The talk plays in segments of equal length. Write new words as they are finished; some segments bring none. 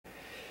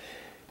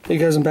Hey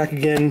guys, I'm back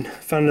again.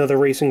 Found another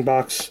racing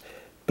box,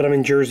 but I'm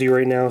in Jersey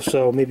right now,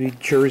 so maybe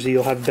Jersey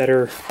will have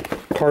better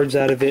cards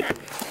out of it.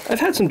 I've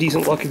had some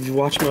decent luck if you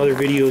watch my other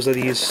videos of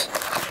these.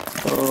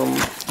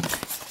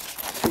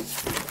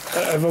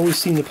 I've always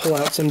seemed to pull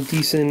out some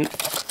decent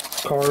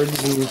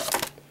cards and,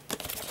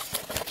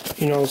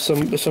 you know,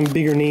 some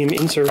bigger name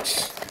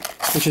inserts,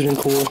 which has been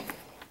cool.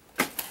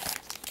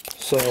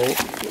 So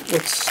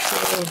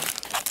let's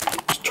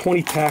there's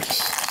 20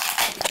 packs.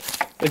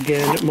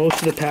 Again,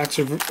 most of the packs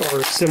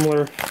are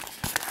similar.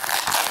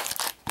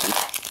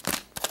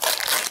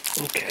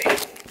 Okay,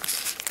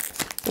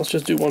 let's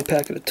just do one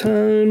pack at a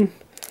time.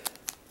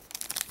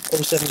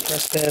 07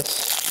 press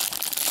pass.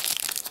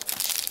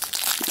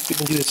 If we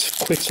can do this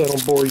quick so I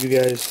don't bore you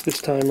guys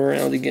this time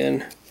around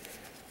again.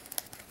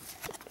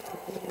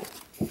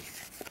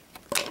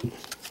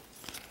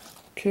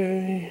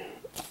 Okay,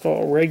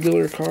 all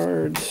regular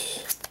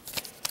cards.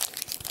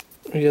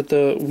 We got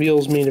the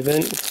Wheels main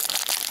event.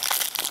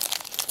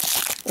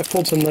 I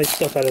pulled some nice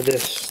stuff out of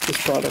this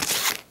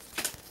product.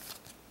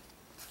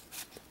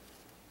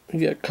 We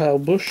got Kyle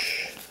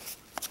Busch,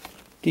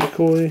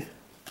 decoy,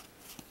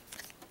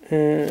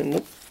 and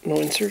nope,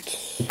 no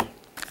inserts.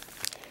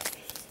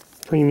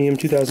 Premium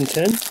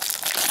 2010.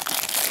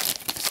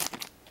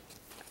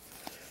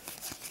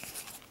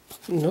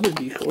 Another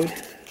decoy.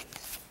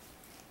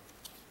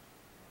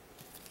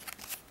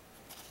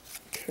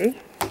 Okay.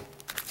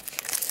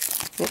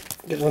 Oh,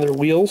 get another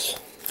Wheels.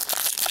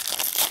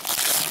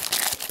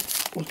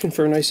 Looking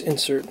for a nice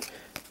insert.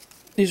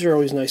 These are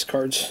always nice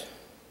cards.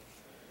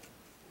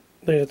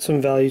 They got some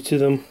value to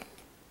them.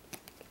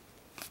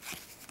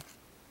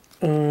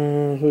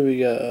 Who do we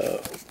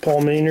got? Paul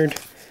Maynard.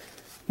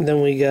 And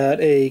then we got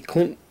a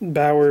Clint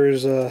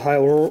Bowers high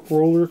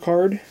roller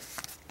card.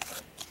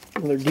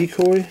 Another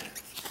decoy.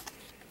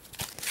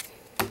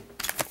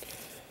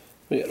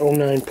 We got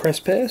 09 press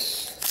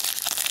pass.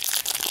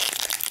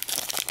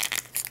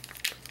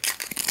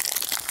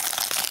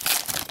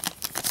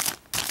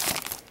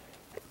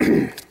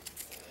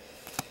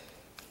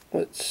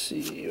 Let's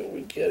see what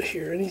we got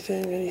here.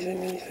 Anything.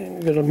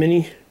 We got a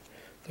mini,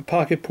 the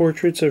pocket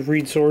portraits of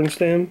Reed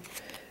Sorenstam,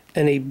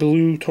 and a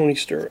blue Tony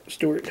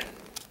Stewart.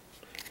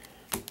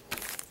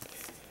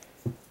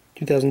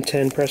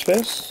 2010 press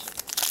pass.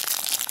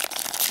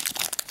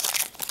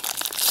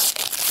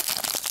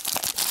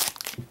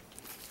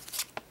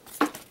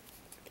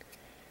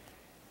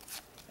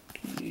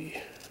 We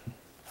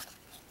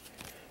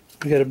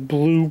got a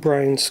blue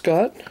Brian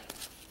Scott.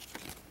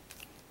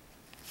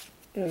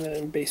 And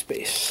then base.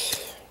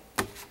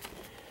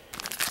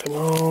 Come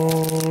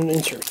on,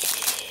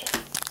 inserts.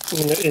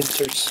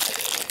 Inserts.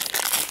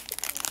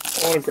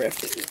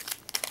 Autographed it.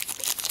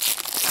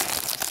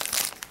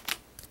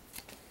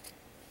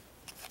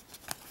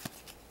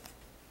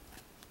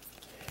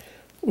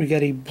 We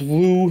got a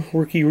blue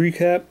rookie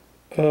recap,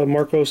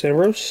 Marcos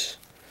Ambrose.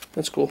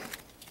 That's cool.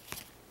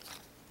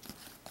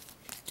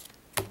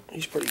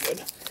 He's pretty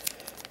good.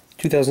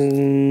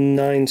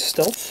 2009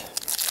 Stealth.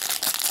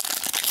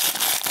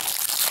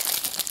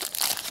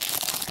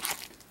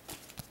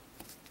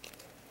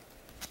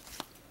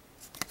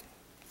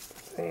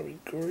 Robbie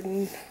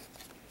Gordon,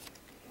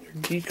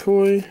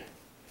 decoy,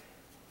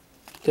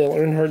 Dale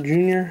Earnhardt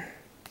Jr.,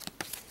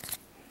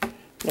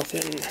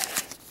 nothing.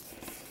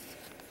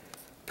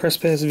 Press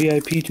Pass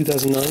VIP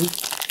 2009.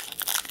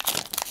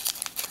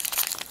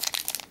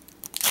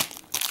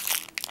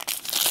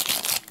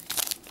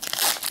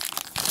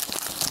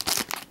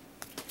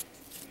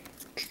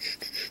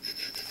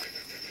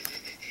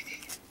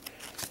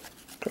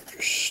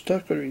 Carter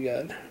Stuck, what do we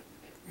got?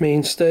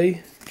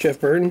 Mainstay, Jeff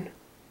Burton.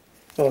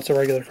 Oh, it's a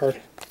regular card.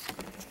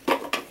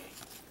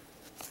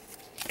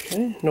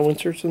 Okay, no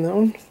inserts in that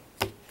one.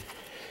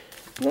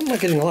 I'm not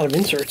getting a lot of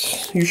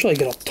inserts. Usually I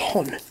get a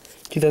ton.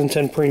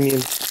 2010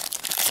 Premium.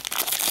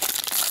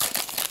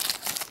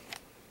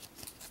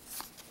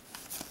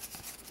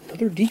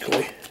 Another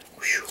decoy.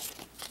 Whew.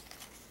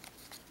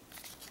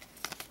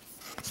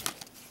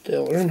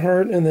 Dale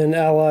Earnhardt, and then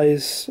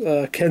Allies,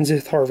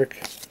 Kenseth Harvick.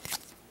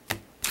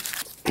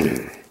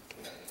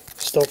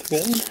 Stealth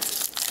again.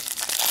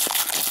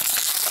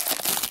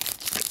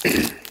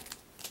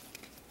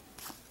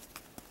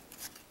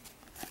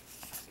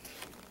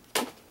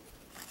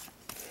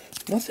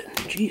 Nothing.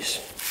 Jeez.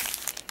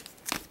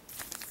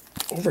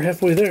 Over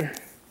halfway there.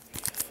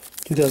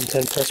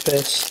 2010 press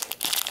pass.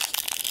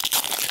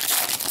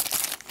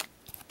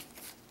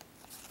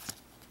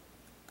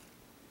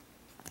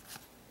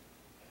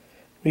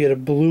 We got a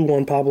blue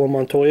one, Pablo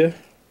Montoya.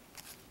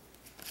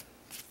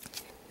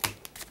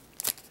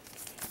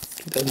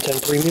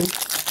 2010 Premium.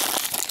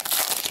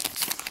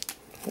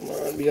 Come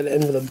on, we gotta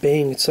end with a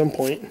bang at some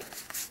point.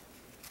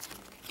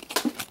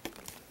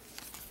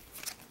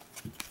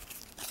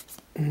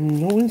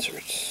 No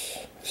inserts.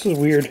 This is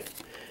weird.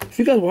 If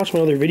you guys watch my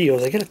other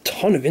videos, I get a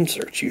ton of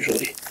inserts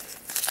usually.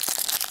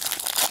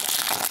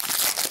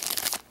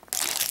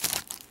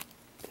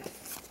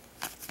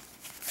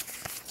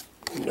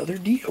 Another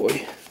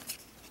decoy.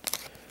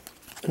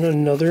 And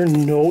another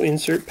no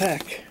insert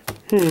pack.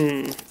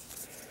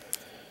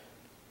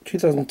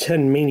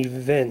 2010 main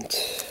event.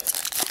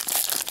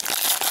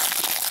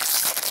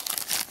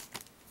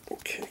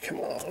 Okay, come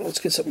on, let's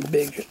get something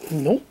big.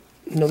 Nope,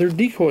 another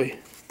decoy.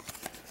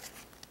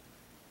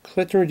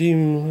 Collect and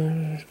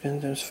redeem,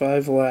 there's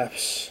 5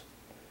 laps.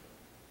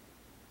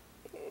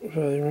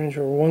 The range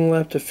for 1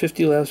 lap to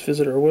 50 laps,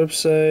 visit our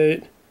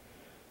website.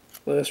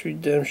 Last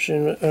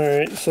redemption,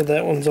 alright, so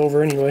that one's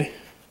over anyway.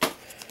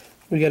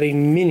 We got a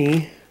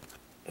mini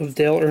of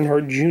Dale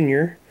Earnhardt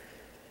Jr.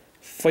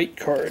 fight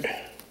card.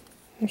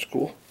 That's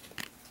cool.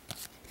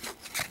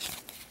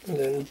 And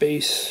then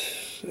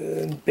base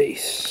and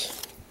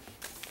base.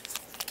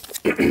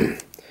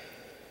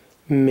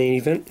 Main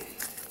event.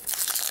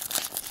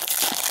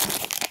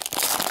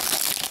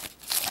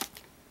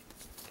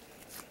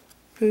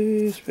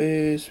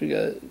 Base. We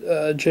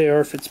got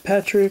J.R.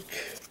 Fitzpatrick.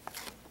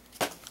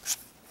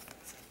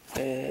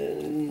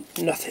 And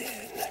nothing.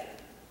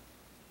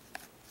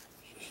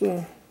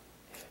 So,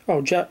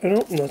 oh,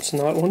 no, that's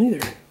not one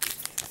either.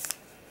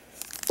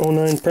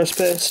 09 press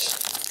pass.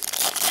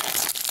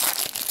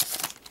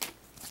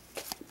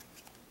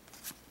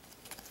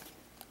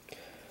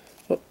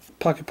 Oh,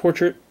 pocket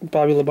portrait,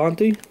 Bobby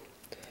Labonte.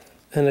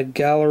 And a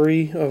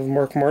gallery of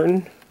Mark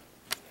Martin.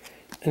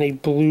 And a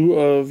blue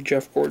of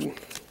Jeff Gordon.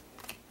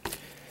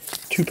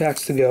 2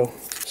 packs to go.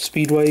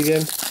 Speedway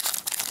again.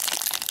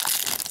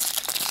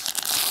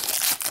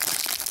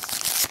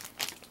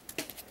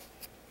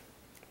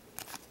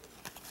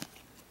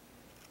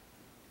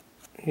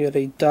 You got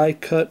a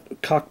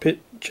die-cut cockpit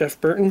Jeff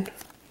Burton.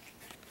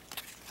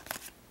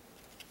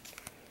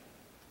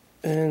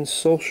 And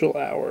Social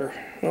Hour.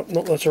 Oh,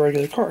 no, that's a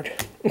regular card.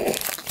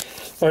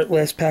 Alright,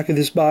 last pack of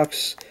this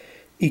box.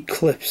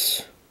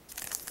 Eclipse.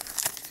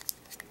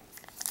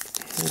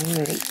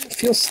 Alright, it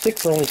feels thick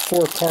for only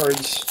 4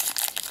 cards.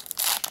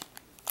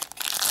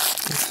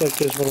 Looks like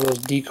there's one of those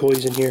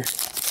decoys in here.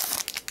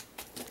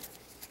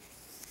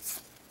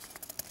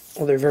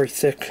 Oh, they're very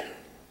thick.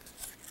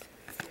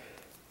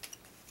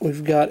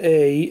 We've got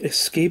a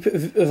Escape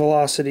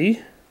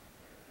Velocity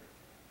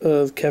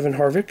of Kevin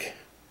Harvick.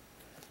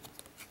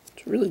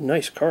 It's a really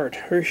nice card,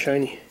 very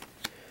shiny.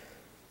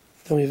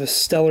 Then we have a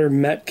Stellar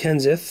Matt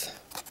Kenseth.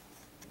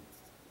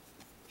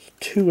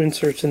 2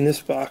 inserts in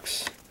this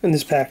box, in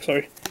this pack,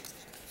 sorry.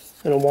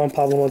 And a Juan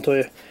Pablo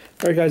Montoya.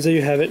 Alright guys, there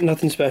you have it.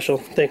 Nothing special.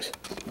 Thanks.